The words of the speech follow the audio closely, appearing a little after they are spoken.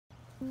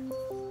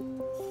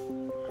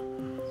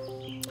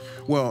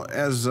Well,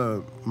 as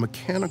a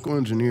mechanical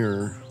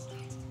engineer,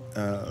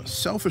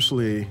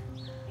 selfishly,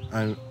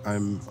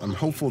 I'm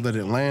hopeful that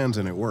it lands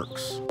and it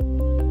works.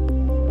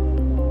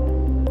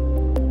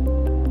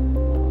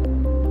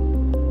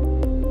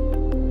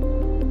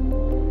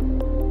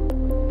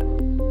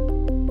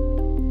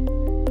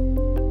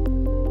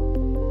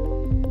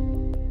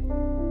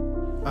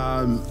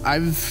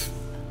 I've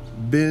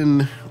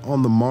been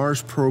on the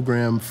Mars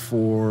program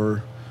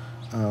for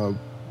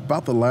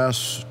about the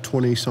last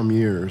 20-some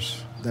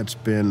years. That's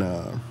been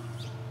a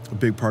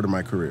big part of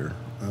my career,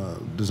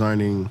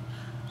 designing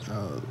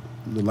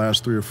the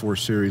last 3 or 4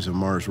 series of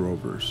Mars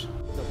rovers.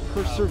 The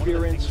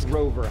Perseverance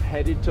rover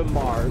headed to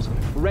Mars,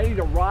 ready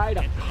to ride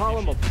a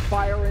column of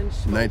fire and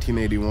smoke. In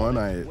 1981,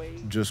 I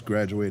just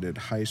graduated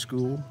high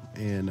school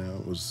and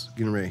was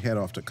getting ready to head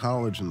off to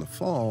college in the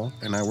fall.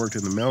 And I worked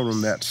in the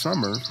mailroom that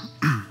summer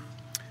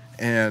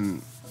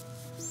and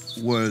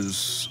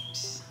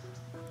was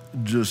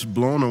just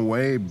blown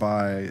away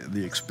by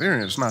the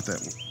experience. Not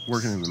that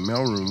working in the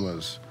mailroom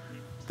was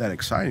that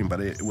exciting, but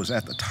it was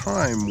at the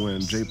time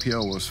when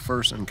JPL was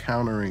first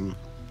encountering,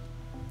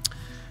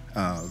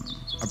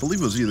 I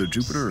believe it was either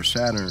Jupiter or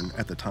Saturn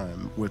at the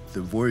time with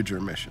the Voyager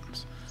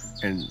missions.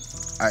 And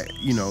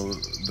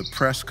the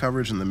press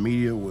coverage and the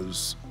media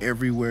was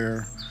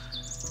everywhere,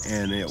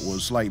 and it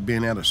was like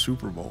being at a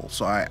Super Bowl.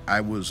 So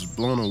I was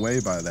blown away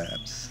by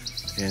that,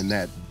 and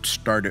that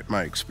started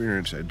my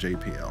experience at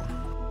JPL.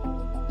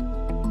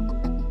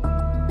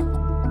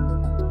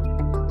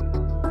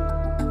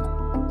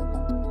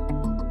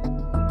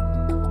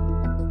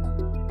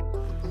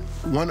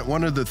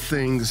 One of the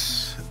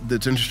things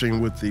that's interesting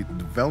with the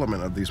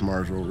development of these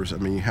Mars rovers, I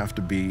mean, you have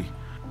to be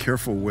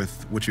careful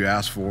with what you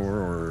ask for,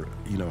 or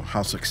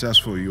how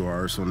successful you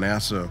are. So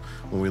NASA,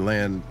 when we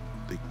land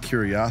the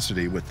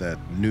Curiosity with that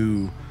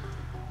new,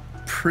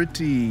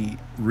 pretty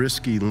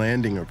risky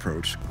landing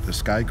approach, the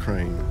sky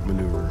crane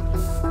maneuver,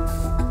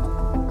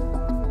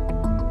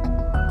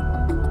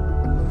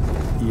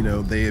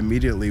 they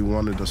immediately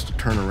wanted us to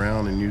turn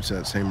around and use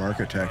that same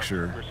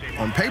architecture.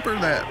 On paper,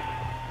 that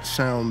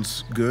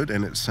sounds good,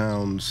 and it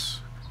sounds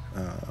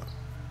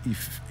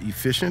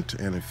efficient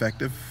and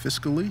effective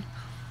fiscally,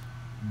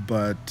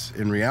 but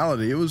in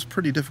reality, it was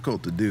pretty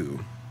difficult to do.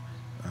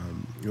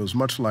 It was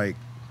much like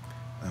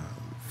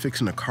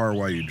fixing a car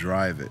while you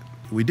drive it.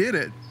 We did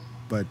it,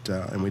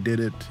 and we did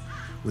it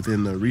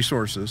within the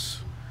resources,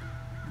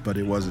 but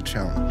it was a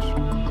challenge.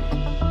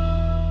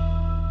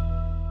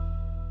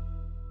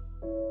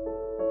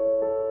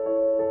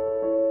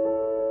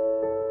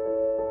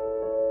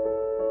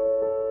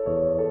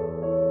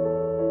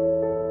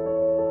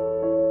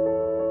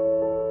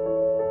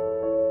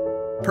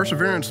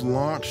 Perseverance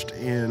launched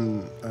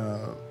in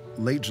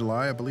late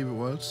July, I believe it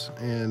was,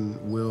 and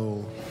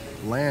will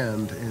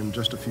land in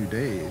just a few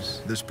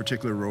days. This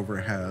particular rover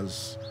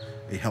has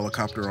a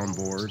helicopter on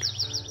board.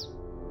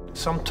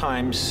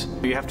 Sometimes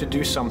you have to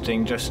do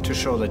something just to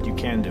show that you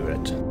can do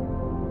it.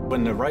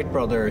 When the Wright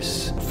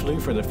brothers flew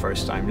for the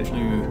first time, they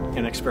flew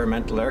an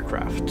experimental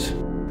aircraft.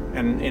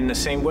 And in the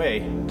same way,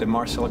 the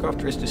Mars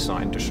helicopter is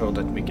designed to show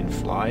that we can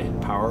fly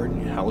powered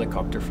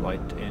helicopter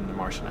flight in the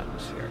Martian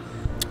atmosphere.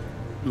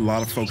 A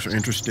lot of folks are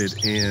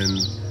interested in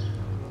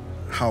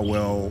how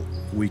well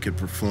we could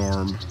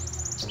perform,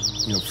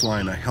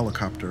 flying a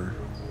helicopter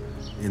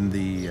in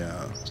the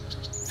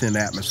thin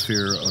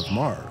atmosphere of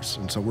Mars.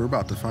 And so we're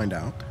about to find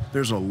out.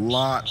 There's a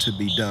lot to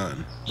be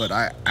done, but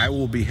I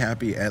will be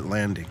happy at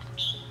landing,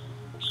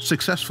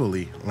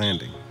 successfully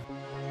landing.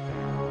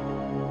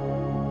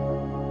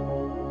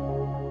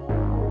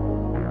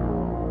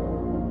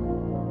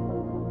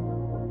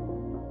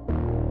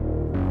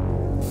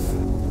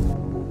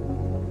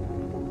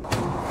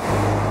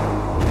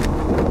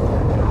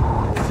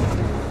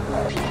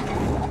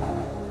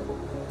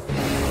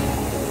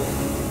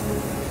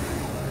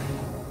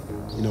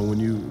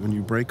 When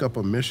you break up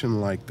a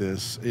mission like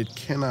this, it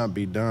cannot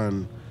be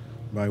done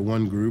by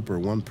one group or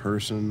one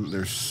person.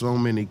 There's so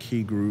many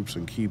key groups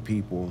and key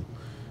people,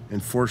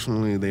 and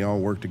fortunately they all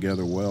work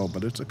together well,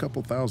 but it's a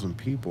couple thousand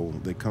people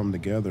that come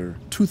together.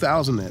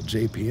 2,000 at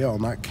JPL,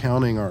 not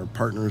counting our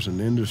partners in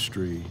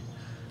industry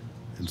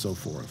and so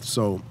forth.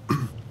 So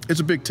it's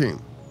a big team.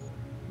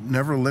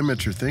 Never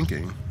limit your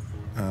thinking.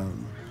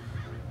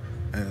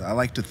 I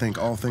like to think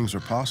all things are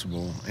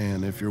possible,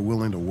 and if you're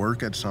willing to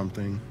work at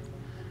something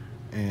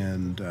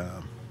and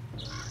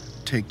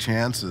take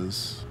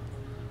chances,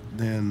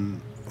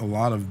 then a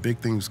lot of big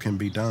things can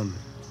be done.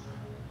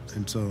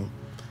 And so,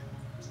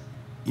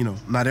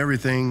 not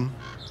everything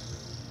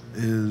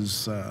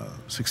is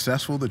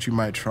successful that you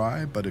might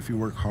try, but if you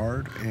work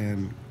hard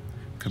and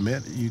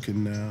commit, you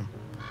can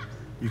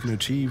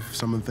achieve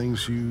some of the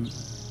things you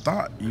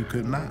thought you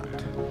could not.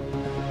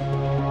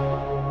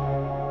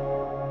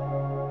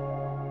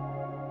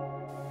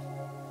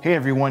 Hey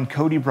everyone,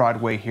 Cody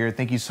Broadway here.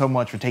 Thank you so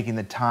much for taking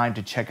the time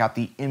to check out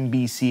the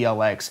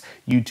NBCLX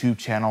YouTube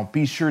channel.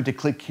 Be sure to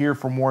click here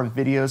for more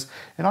videos,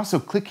 and also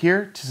click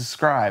here to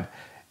subscribe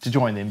to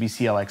join the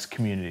NBCLX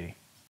community.